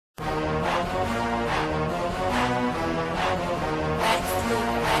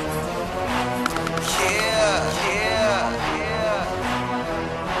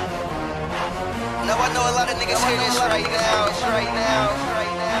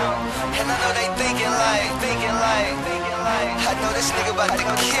this nigga about to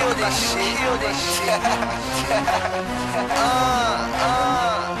kill this shit.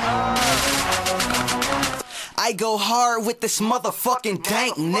 I go hard with this motherfucking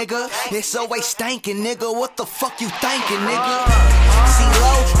dank, nigga. It's always stankin', nigga. What the fuck you thinking, nigga?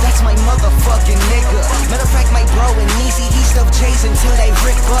 C-Lo, that's my motherfucking nigga. Matter of fact, my bro and Easy, he stuff J's until they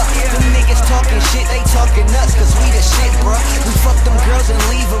rip up. Them niggas talking shit, they talking nuts, cause we the shit, bro. We fuck them girls and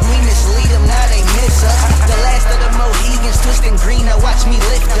leave them, we mislead them, now they miss us. The last of the Mohegans, twisting green, now watch me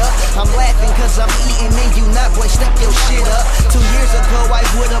lift up. I'm laughing cause I'm eating and you not, boy, step your shit up. 2 years ago, I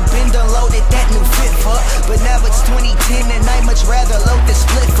would've been done loaded that new fit for, but now it's 2010 and I much rather load this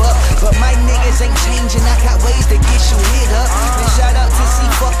spliff up. But my niggas ain't changing, I got ways to get you hit up. And shout out to C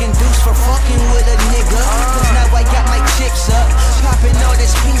fucking Deuce for fucking with a nigga, cause now I got my chips up, popping all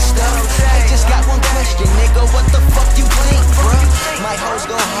this pink stuff. I just got one question, nigga, what the fuck you think, bruh? My hoes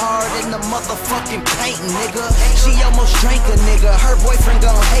go hard in the motherfucking paint, nigga. She almost drank a nigga, her boyfriend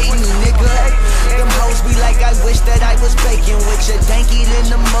gon' hate me, nigga. Them hoes be like, I wish that I was baking with you, danky in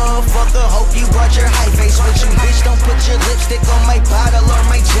the motherfucker. Hope you brought your high face with you, bitch. Don't put your lipstick on my bottle or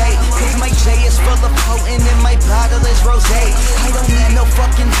my J, cause my J is full of potent and my bottle is rosé. I don't need no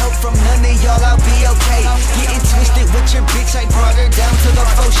fucking help from none of y'all, I'll be okay. Getting twisted with your bitch, I brought her down to the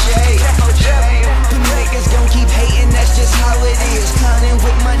fauché. Them niggas gon' keep hating, that's just how it is. Conning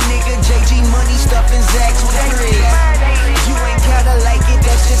with my nigga JG Money, stuffing Zags with Grizz. You ain't gotta like it,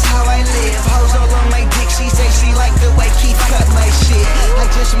 that's just how I live. Hoes all on my dick, she say she like the way Keith cut my shit. I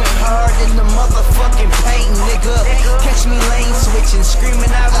just went hard in the motherfucking paint, nigga. Catch me lane switching,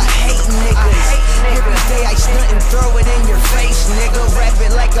 screaming out I hate niggas. Every day I stunt and throw it in your face, nigga. Wrap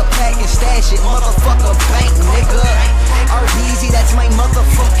it like a pack and stash it, motherfucker bank, nigga.